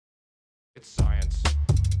It's science.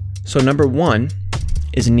 So number one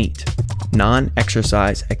is NEAT,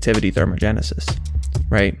 non-exercise activity thermogenesis,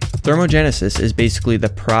 right? Thermogenesis is basically the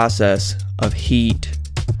process of heat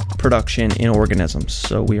production in organisms.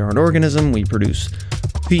 So we are an organism, we produce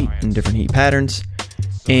heat in different heat patterns,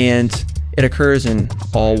 and it occurs in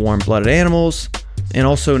all warm-blooded animals and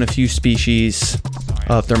also in a few species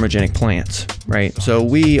of thermogenic plants, right? So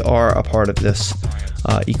we are a part of this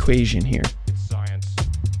equation here.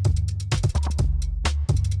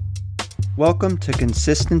 Welcome to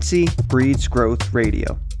Consistency Breeds Growth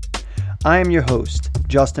Radio. I am your host,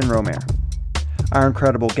 Justin Romare. Our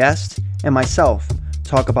incredible guest and myself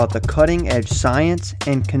talk about the cutting-edge science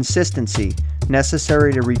and consistency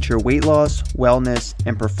necessary to reach your weight loss, wellness,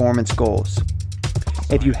 and performance goals.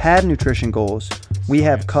 If you have nutrition goals, we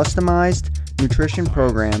have customized nutrition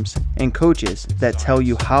programs and coaches that tell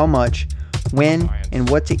you how much, when, and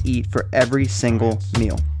what to eat for every single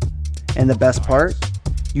meal. And the best part?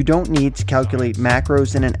 You don't need to calculate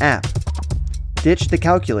macros in an app. Ditch the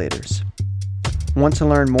calculators. Want to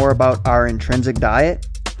learn more about our intrinsic diet?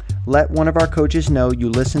 Let one of our coaches know you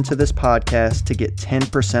listen to this podcast to get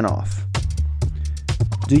 10% off.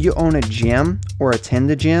 Do you own a gym or attend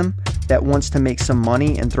a gym that wants to make some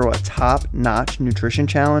money and throw a top-notch nutrition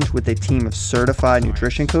challenge with a team of certified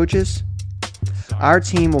nutrition coaches? Our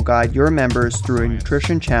team will guide your members through a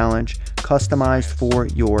nutrition challenge customized for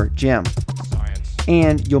your gym.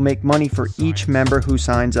 And you'll make money for each member who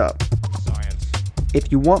signs up.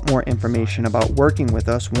 If you want more information about working with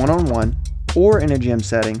us one-on-one or in a gym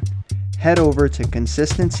setting, head over to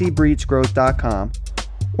consistencybreedsgrowth.com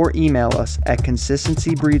or email us at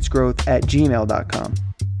consistencybreedsgrowth@gmail.com.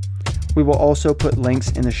 We will also put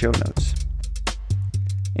links in the show notes.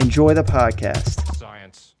 Enjoy the podcast.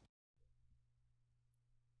 Science.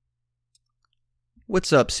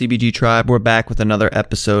 What's up, CBG Tribe? We're back with another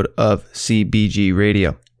episode of CBG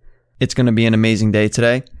Radio. It's going to be an amazing day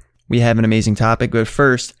today. We have an amazing topic, but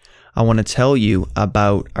first, I want to tell you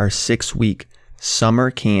about our 6-week summer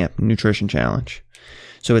camp nutrition challenge.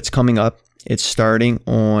 So it's coming up. It's starting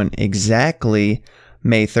on exactly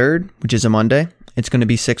May 3rd, which is a Monday. It's going to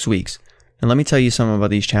be 6 weeks. And let me tell you something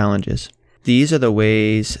about these challenges. These are the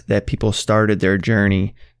ways that people started their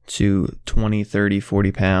journey to 20, 30,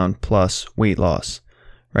 40 pound plus weight loss,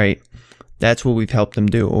 right? That's what we've helped them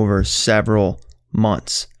do over several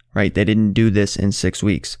months, right? They didn't do this in 6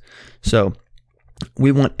 weeks. So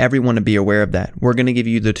we want everyone to be aware of that. We're going to give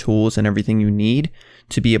you the tools and everything you need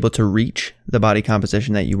to be able to reach the body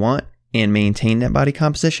composition that you want and maintain that body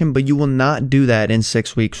composition, but you will not do that in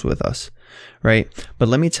 6 weeks with us, right? But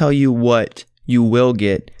let me tell you what you will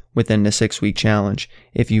get within the 6-week challenge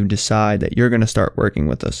if you decide that you're going to start working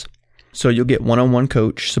with us. So you'll get one-on-one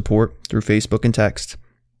coach support through Facebook and text.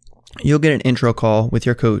 You'll get an intro call with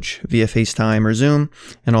your coach via FaceTime or Zoom,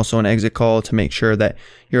 and also an exit call to make sure that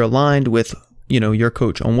you're aligned with, your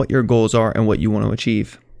coach on what your goals are and what you want to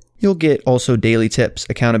achieve. You'll get also daily tips,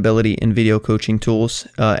 accountability, and video coaching tools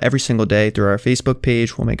every single day through our Facebook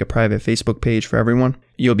page. We'll make a private Facebook page for everyone.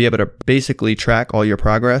 You'll be able to basically track all your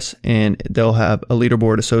progress, and they'll have a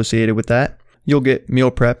leaderboard associated with that. You'll get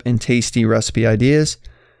meal prep and tasty recipe ideas,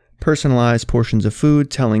 personalized portions of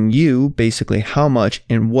food telling you basically how much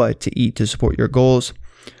and what to eat to support your goals.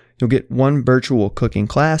 You'll get one virtual cooking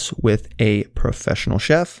class with a professional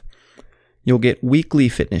chef. You'll get weekly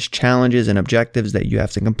fitness challenges and objectives that you have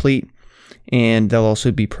to complete. And there'll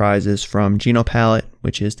also be prizes from Genopalette,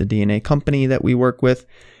 which is the DNA company that we work with,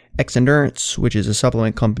 X Endurance, which is a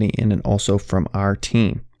supplement company, and then also from our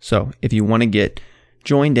team. So if you want to get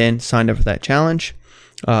joined in, signed up for that challenge,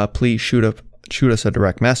 please shoot us a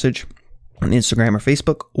direct message on Instagram or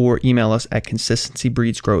Facebook, or email us at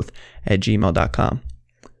consistencybreedsgrowth@gmail.com.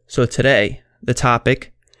 So today, the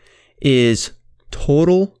topic is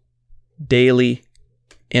total daily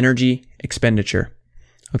energy expenditure.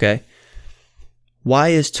 Okay. Why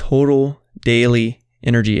is total daily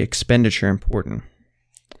energy expenditure important?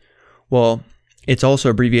 Well, it's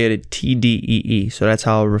also abbreviated TDEE. So that's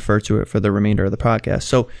how I'll refer to it for the remainder of the podcast.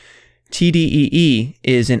 So TDEE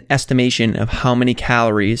is an estimation of how many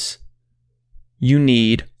calories you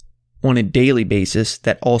need on a daily basis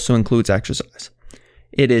that also includes exercise.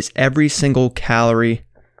 It is every single calorie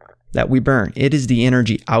that we burn. It is the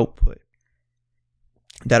energy output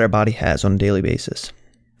that our body has on a daily basis.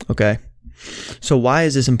 Okay? So why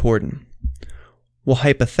is this important? Well,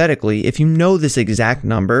 hypothetically, if you know this exact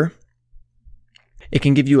number, it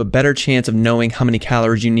can give you a better chance of knowing how many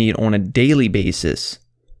calories you need on a daily basis,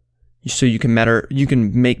 so you can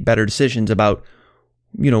make better decisions about,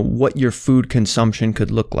 what your food consumption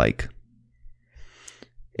could look like.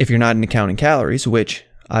 If you're not into counting calories, which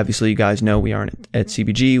Obviously, you guys know we aren't at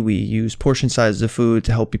CBG. We use portion sizes of food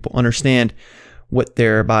to help people understand what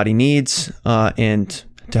their body needs and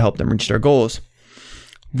to help them reach their goals.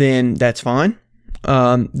 Then that's fine.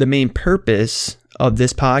 The main purpose of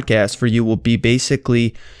this podcast for you will be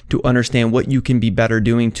basically to understand what you can be better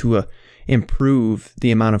doing to improve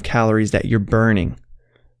the amount of calories that you're burning,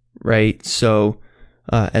 right? So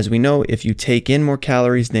as we know, if you take in more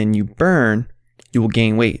calories than you burn, you will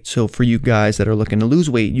gain weight. So for you guys that are looking to lose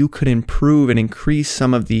weight, you could improve and increase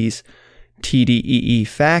some of these TDEE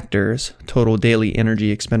factors, total daily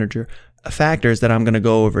energy expenditure factors, that I'm going to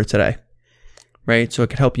go over today, right? So it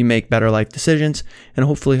could help you make better life decisions and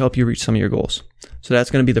hopefully help you reach some of your goals. So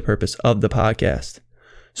that's going to be the purpose of the podcast.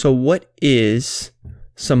 So what is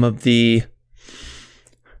some of the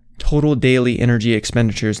total daily energy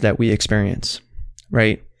expenditures that we experience,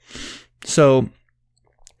 right? So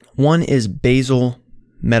one is basal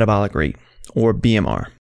metabolic rate, or BMR,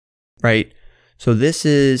 right? So this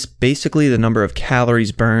is basically the number of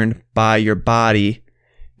calories burned by your body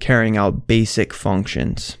carrying out basic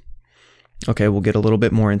functions. Okay, we'll get a little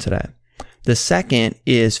bit more into that. The second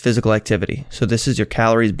is physical activity. So this is your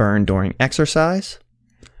calories burned during exercise.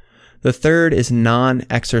 The third is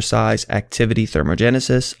non-exercise activity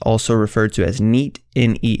thermogenesis, also referred to as NEAT,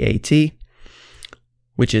 N-E-A-T,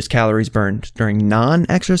 which is calories burned during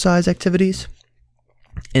non-exercise activities.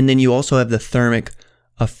 And then you also have the thermic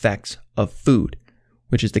effects of food,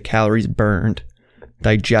 which is the calories burned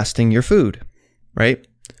digesting your food, right?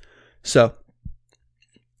 So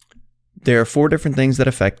there are 4 different things that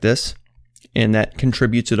affect this and that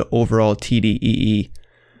contribute to the overall TDEE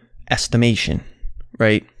estimation,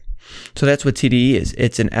 right? So that's what TDEE is.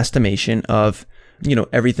 It's an estimation of,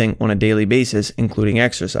 everything on a daily basis, including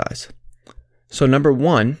exercise. So number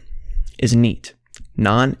 1 is NEAT,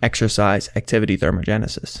 non-exercise activity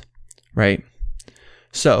thermogenesis, right?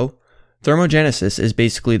 So thermogenesis is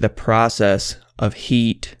basically the process of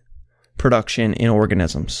heat production in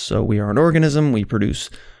organisms. So we are an organism, we produce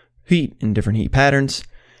heat in different heat patterns,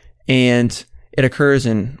 and it occurs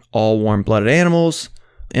in all warm-blooded animals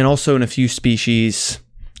and also in a few species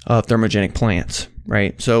of thermogenic plants,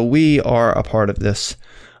 right? So we are a part of this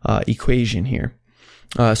equation here.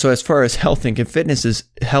 So as far as health and fitness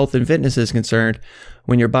is concerned,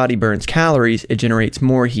 when your body burns calories, it generates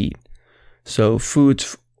more heat. So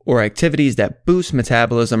foods or activities that boost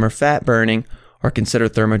metabolism or fat burning are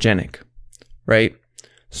considered thermogenic, right?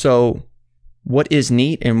 So what is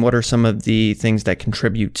NEAT and what are some of the things that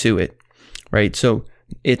contribute to it, right? So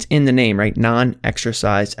it's in the name, right?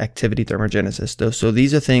 Non-exercise activity thermogenesis. So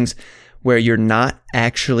these are things where you're not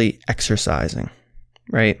actually exercising,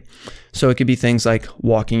 right? So it could be things like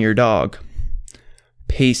walking your dog,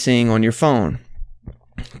 pacing on your phone,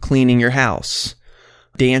 cleaning your house,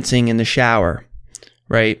 dancing in the shower,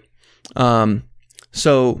 right?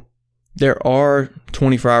 So there are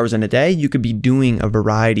 24 hours in a day. You could be doing a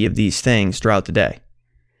variety of these things throughout the day.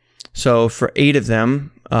 So for 8 of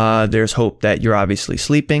them, there's hope that you're obviously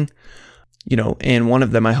sleeping, and one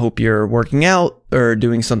of them, I hope you're working out or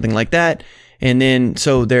doing something like that. And then,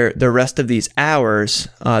 so the rest of these hours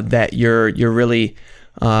that you're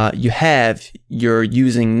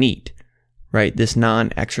using NEAT, right? This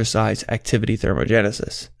non-exercise activity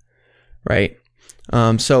thermogenesis, right?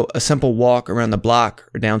 So a simple walk around the block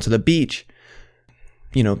or down to the beach,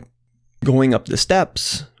 going up the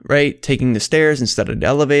steps, right? Taking the stairs instead of the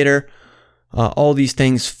elevator. All these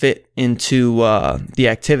things fit into the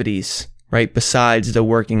activities, right? Besides the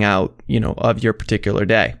working out, of your particular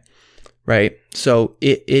day. Right. So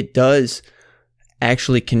it does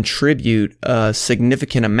actually contribute a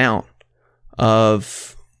significant amount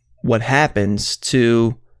of what happens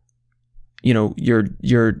to,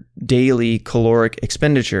 your daily caloric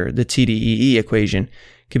expenditure. The TDEE equation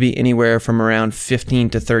could be anywhere from around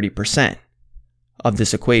 15 to 30% of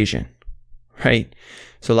this equation. Right.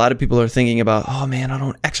 So a lot of people are thinking about, oh man, I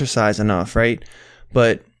don't exercise enough. Right.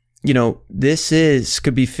 But this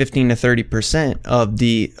could be 15 to 30% of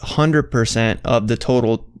the 100% of the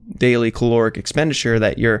total daily caloric expenditure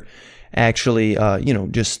that you're actually,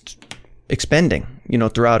 just expending,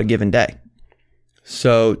 throughout a given day.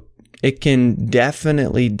 So it can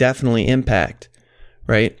definitely impact,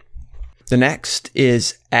 right? The next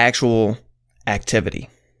is actual activity.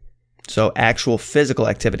 So actual physical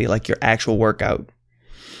activity, like your actual workout.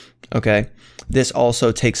 Okay. This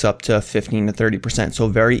also takes up to 15 to 30%. So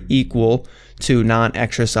very equal to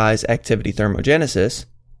non-exercise activity thermogenesis,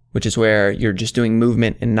 which is where you're just doing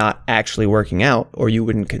movement and not actually working out, or you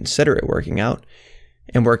wouldn't consider it working out.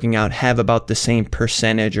 And working out have about the same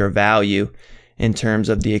percentage or value in terms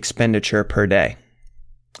of the expenditure per day,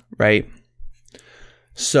 right?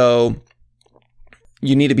 So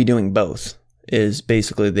you need to be doing both is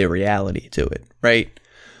basically the reality to it, right?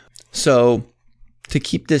 So to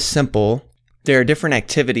keep this simple, there are different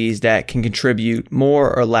activities that can contribute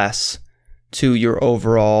more or less to your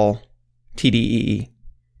overall TDEE,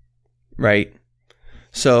 right?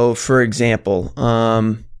 So for example,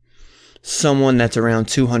 someone that's around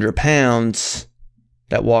 200 pounds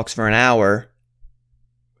that walks for an hour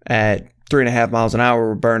at 3.5 miles an hour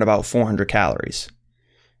will burn about 400 calories,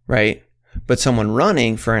 right? But someone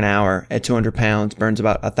running for an hour at 200 pounds burns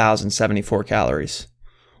about 1,074 calories.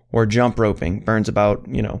 Or jump roping burns about,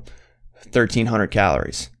 1,300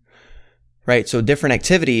 calories, right? So different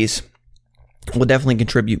activities will definitely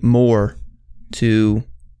contribute more to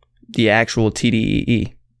the actual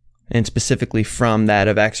TDEE, and specifically from that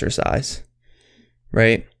of exercise,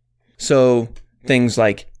 right? So things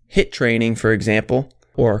like HIIT training, for example,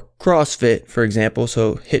 or CrossFit, for example.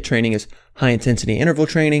 So HIIT training is high intensity interval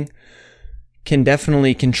training, can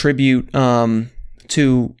definitely contribute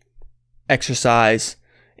to exercise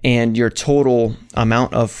and your total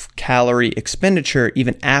amount of calorie expenditure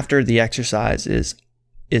even after the exercise is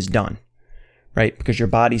done, right? Because your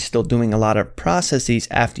body's still doing a lot of processes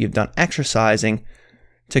after you've done exercising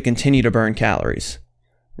to continue to burn calories,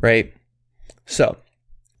 right? So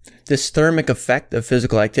this thermic effect of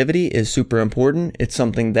physical activity is super important. It's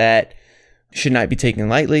something that should not be taken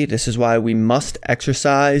lightly. This is why we must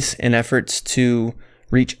exercise in efforts to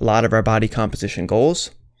reach a lot of our body composition goals.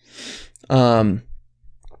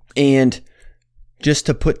 And just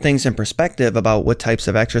to put things in perspective about what types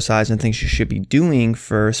of exercise and things you should be doing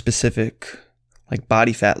for specific, like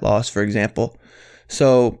body fat loss, for example.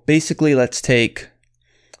 So basically, let's take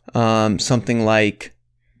something like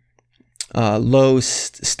low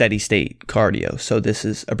steady state cardio. So this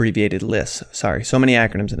is abbreviated LISS. Sorry, so many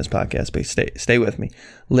acronyms in this podcast, but stay with me.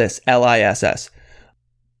 LISS, L-I-S-S.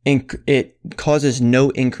 It causes no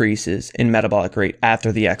increases in metabolic rate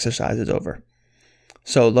after the exercise is over.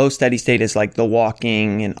 So low steady state is like the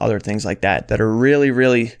walking and other things like that are really,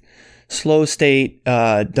 really slow state,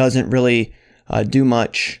 doesn't really do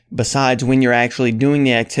much besides when you're actually doing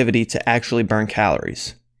the activity to actually burn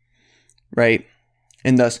calories, right?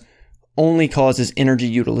 And thus only causes energy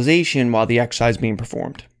utilization while the exercise is being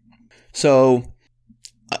performed. So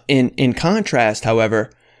in contrast, however,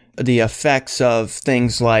 the effects of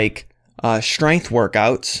things like strength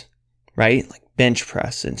workouts, right? Like bench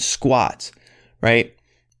press and squats, right?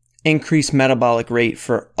 Increase metabolic rate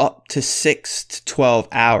for up to 6 to 12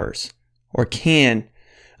 hours, or can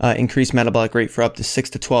increase metabolic rate for up to 6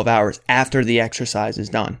 to 12 hours after the exercise is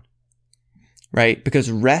done, right?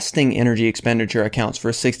 Because resting energy expenditure accounts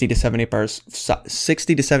for 60 to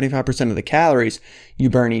 75% of the calories you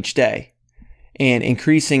burn each day. And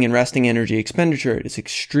increasing and resting energy expenditure is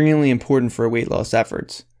extremely important for weight loss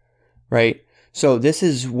efforts, right? So this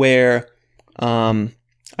is where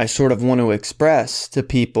I sort of want to express to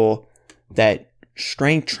people that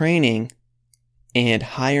strength training and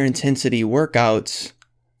higher intensity workouts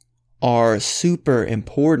are super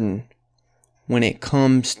important when it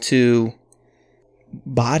comes to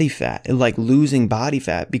body fat, like losing body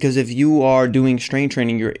fat. Because if you are doing strength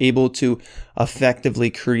training, you're able to effectively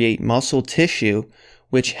create muscle tissue,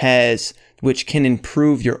 which can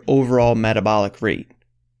improve your overall metabolic rate,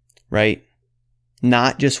 right?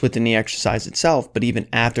 Not just within the exercise itself, but even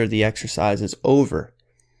after the exercise is over.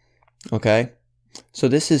 Okay? So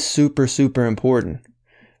this is super, super important,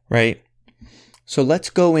 right? So let's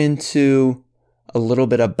go into a little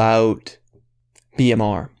bit about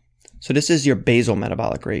BMR. So this is your basal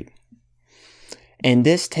metabolic rate. And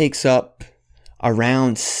this takes up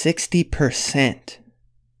around 60%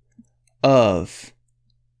 of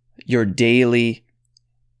your daily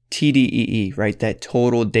TDEE, right? That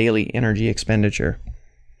total daily energy expenditure.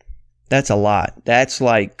 That's a lot. That's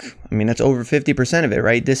that's over 50% of it,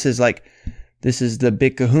 right? This is the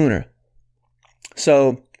big kahuna.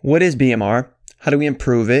 So what is BMR? How do we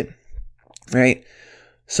improve it, right?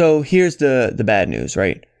 So here's the bad news,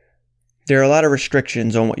 right? There are a lot of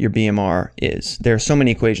restrictions on what your BMR is. There are so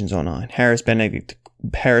many equations online, Harris-Benedict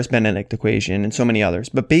equation, and so many others.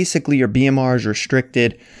 But basically, your BMR is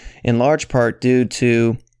restricted in large part due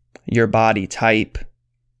to your body type,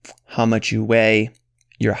 how much you weigh,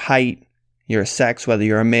 your height, your sex, whether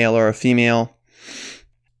you're a male or a female,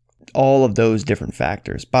 all of those different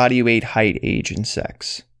factors, body weight, height, age, and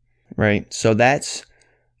sex, right? So that's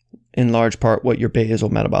in large part what your basal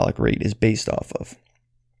metabolic rate is based off of.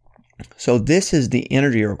 So this is the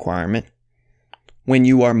energy requirement when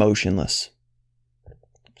you are motionless.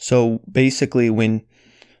 So basically when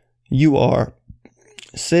you are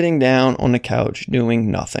sitting down on the couch doing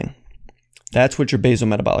nothing, That's what your basal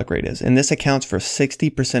metabolic rate is. And this accounts for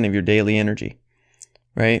 60% of your daily energy,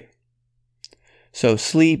 right? So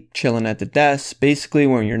sleep, chilling at the desk, basically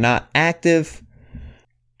when you're not active,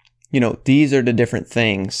 these are the different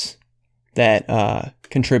things that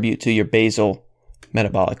contribute to your basal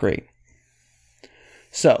metabolic rate.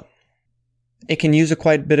 So it can use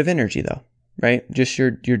quite a bit of energy though, right? Just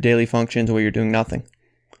your daily functions where you're doing nothing.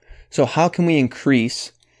 So how can we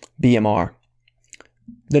increase BMR?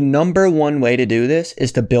 The number one way to do this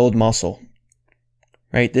is to build muscle,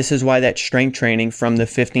 right? This is why that strength training from the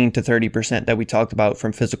 15 to 30% that we talked about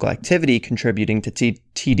from physical activity contributing to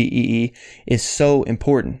TDEE is so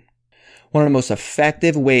important. One of the most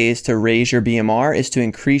effective ways to raise your BMR is to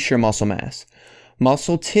increase your muscle mass.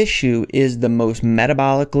 Muscle tissue is the most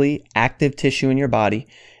metabolically active tissue in your body,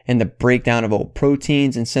 and the breakdown of old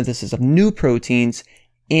proteins and synthesis of new proteins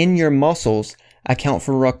in your muscles account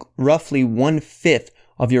for roughly 1/5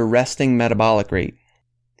 of your resting metabolic rate,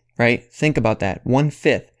 right? Think about that,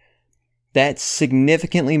 1/5. That's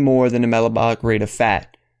significantly more than the metabolic rate of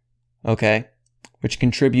fat, okay? Which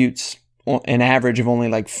contributes an average of only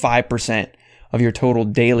like 5% of your total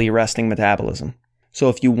daily resting metabolism. So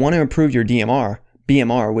if you want to improve your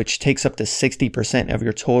BMR, which takes up to 60% of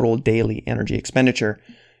your total daily energy expenditure,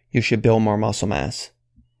 you should build more muscle mass,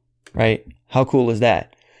 right? How cool is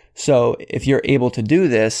that? So if you're able to do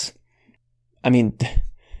this,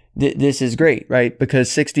 this is great, right?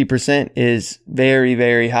 Because 60% is very,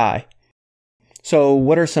 very high. So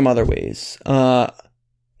what are some other ways?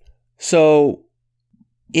 So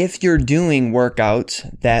if you're doing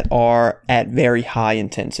workouts that are at very high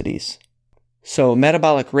intensities, so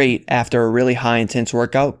metabolic rate after a really high intense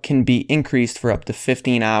workout can be increased for up to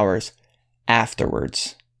 15 hours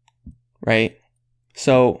afterwards, right?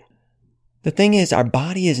 So the thing is, our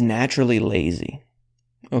body is naturally lazy,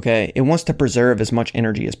 okay? It wants to preserve as much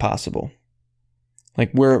energy as possible.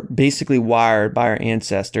 Like we're basically wired by our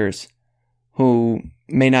ancestors who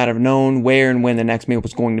may not have known where and when the next meal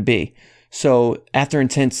was going to be. So after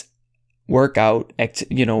intense workout,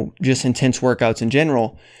 just intense workouts in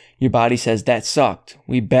general, your body says, that sucked.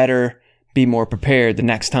 We better be more prepared the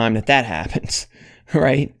next time that happens,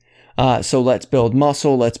 right? So let's build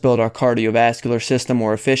muscle. Let's build our cardiovascular system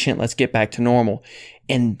more efficient. Let's get back to normal.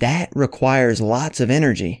 And that requires lots of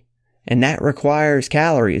energy. And that requires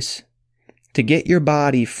calories. To get your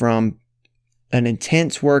body from an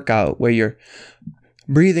intense workout where you're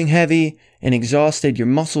breathing heavy and exhausted, your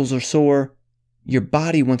muscles are sore, your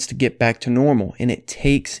body wants to get back to normal. And it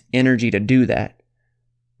takes energy to do that,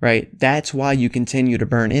 right? That's why you continue to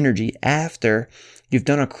burn energy after you've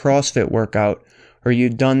done a CrossFit workout or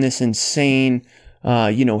you've done this insane,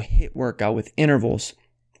 HIIT workout with intervals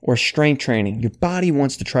or strength training. Your body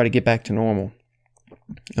wants to try to get back to normal.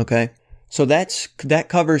 Okay. So that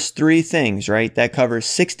covers three things, right? That covers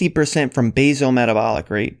 60% from basal metabolic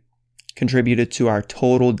rate contributed to our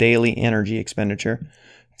total daily energy expenditure,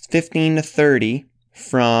 15 to 30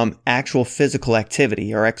 from actual physical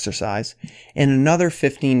activity or exercise, and another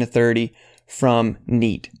 15 to 30 from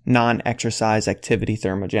NEAT, non-exercise activity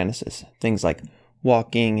thermogenesis, things like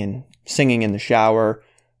walking and singing in the shower,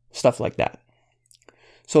 stuff like that.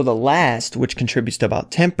 So the last, which contributes to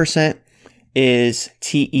about 10%, is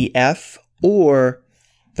TEF, or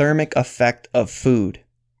thermic effect of food.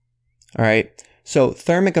 All right. So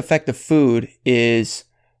thermic effect of food is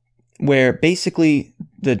where basically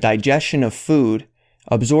the digestion of food,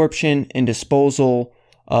 absorption and disposal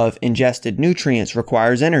of ingested nutrients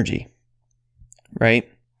requires energy, right?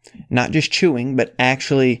 Not just chewing, but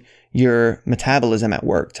actually your metabolism at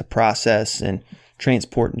work to process and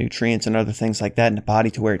transport nutrients and other things like that in the body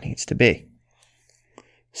to where it needs to be.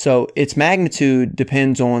 So its magnitude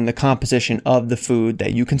depends on the composition of the food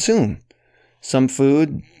that you consume. Some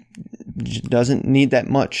food doesn't need that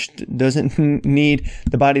much, doesn't need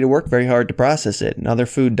the body to work very hard to process it, and other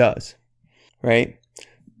food does, right?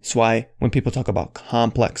 That's why when people talk about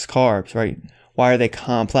complex carbs, right? Why are they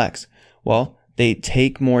complex? Well, they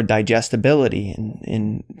take more digestibility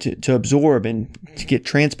and to absorb and to get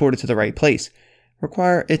transported to the right place.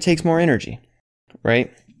 It takes more energy,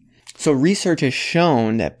 right? So research has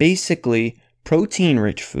shown that basically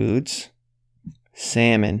protein-rich foods,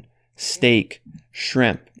 salmon, steak,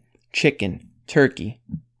 shrimp, chicken, turkey,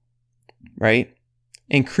 right,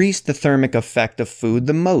 increase the thermic effect of food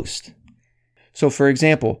the most. So for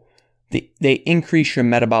example, they increase your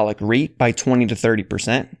metabolic rate by 20 to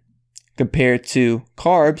 30% compared to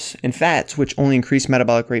carbs and fats, which only increase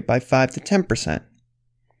metabolic rate by 5 to 10%,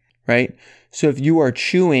 right? So if you are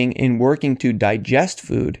chewing and working to digest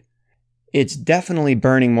food, it's definitely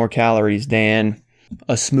burning more calories than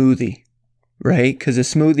a smoothie, right? Because a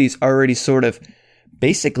smoothie's already sort of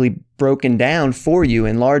basically broken down for you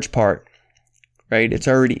in large part, right? It's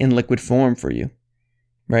already in liquid form for you,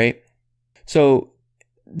 right? So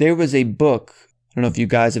there was a book, I don't know if you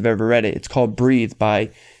guys have ever read it. It's called Breathe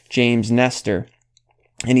by James Nestor.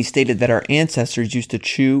 And he stated that our ancestors used to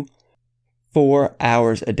chew 4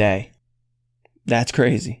 hours a day. That's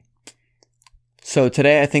crazy. So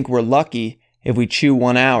today I think we're lucky if we chew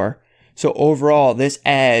 1 hour. So overall, this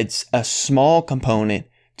adds a small component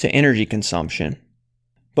to energy consumption.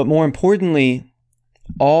 But more importantly,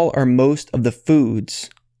 all or most of the foods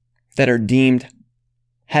that are deemed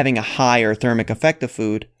having a higher thermic effect of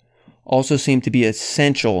food also seem to be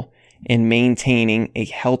essential in maintaining a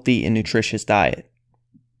healthy and nutritious diet.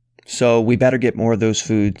 So we better get more of those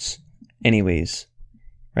foods anyways,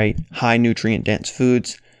 right? High nutrient dense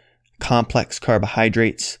foods, complex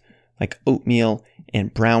carbohydrates like oatmeal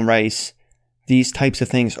and brown rice. These types of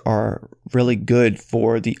things are really good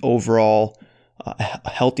for the overall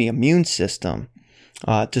healthy immune system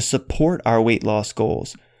to support our weight loss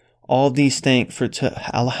goals. All these things to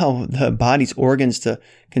allow the body's organs to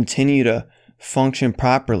continue to function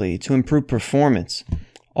properly, to improve performance.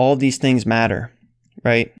 All these things matter,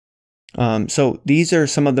 right? So these are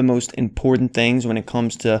some of the most important things when it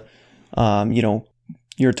comes to,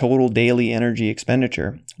 your total daily energy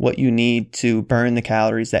expenditure, what you need to burn the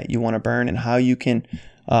calories that you want to burn and how you can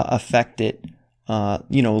affect it,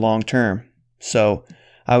 long term. So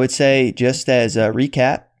I would say, just as a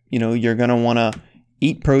recap, you're going to want to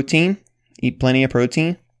eat protein, eat plenty of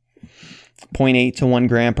protein, 0.8 to 1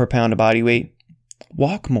 gram per pound of body weight.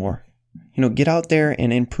 Walk more. Get out there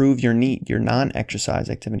and improve your NEAT, your non-exercise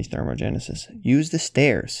activity thermogenesis. Use the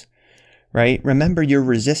stairs, right? Remember, you're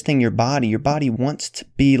resisting your body. Your body wants to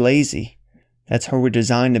be lazy. That's how we're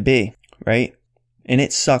designed to be, right? And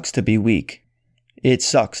it sucks to be weak. It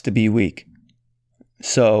sucks to be weak.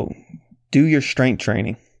 So do your strength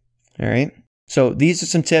training, all right? So these are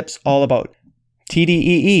some tips all about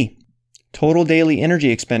TDEE, total daily energy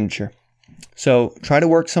expenditure. So try to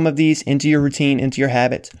work some of these into your routine, into your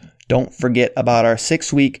habits. Don't forget about our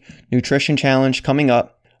 6-week nutrition challenge coming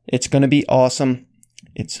up. It's going to be awesome.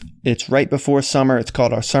 It's right before summer. It's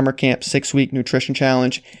called our Summer Camp 6-week nutrition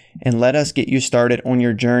challenge. And let us get you started on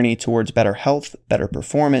your journey towards better health, better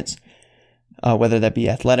performance, whether that be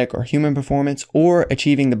athletic or human performance, or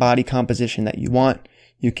achieving the body composition that you want.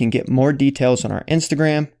 You can get more details on our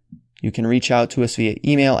Instagram. You can reach out to us via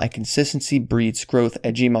email at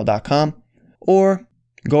consistencybreedsgrowth@gmail.com, or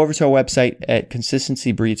go over to our website at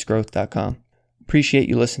consistencybreedsgrowth.com. Appreciate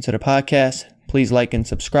you listening to the podcast. Please like and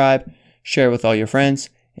subscribe, share with all your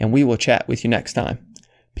friends, and we will chat with you next time.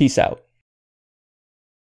 Peace out.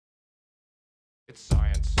 It's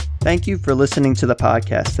science. Thank you for listening to the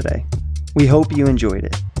podcast today. We hope you enjoyed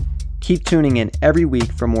it. Keep tuning in every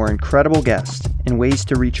week for more incredible guests and ways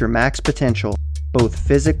to reach your max potential, both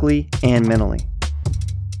physically and mentally.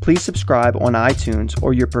 Please subscribe on iTunes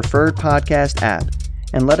or your preferred podcast app,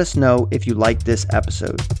 and let us know if you liked this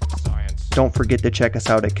episode. Science. Don't forget to check us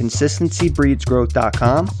out at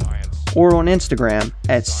consistencybreedsgrowth.com or on Instagram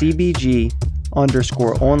at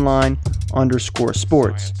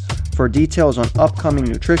CBG_online_sports for details on upcoming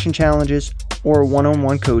nutrition challenges or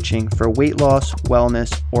one-on-one coaching for weight loss,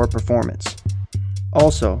 wellness, or performance.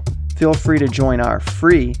 Also, feel free to join our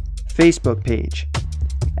free Facebook page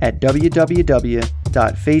at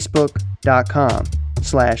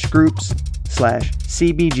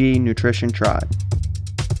www.facebook.com/groups/CBG Nutrition Tribe.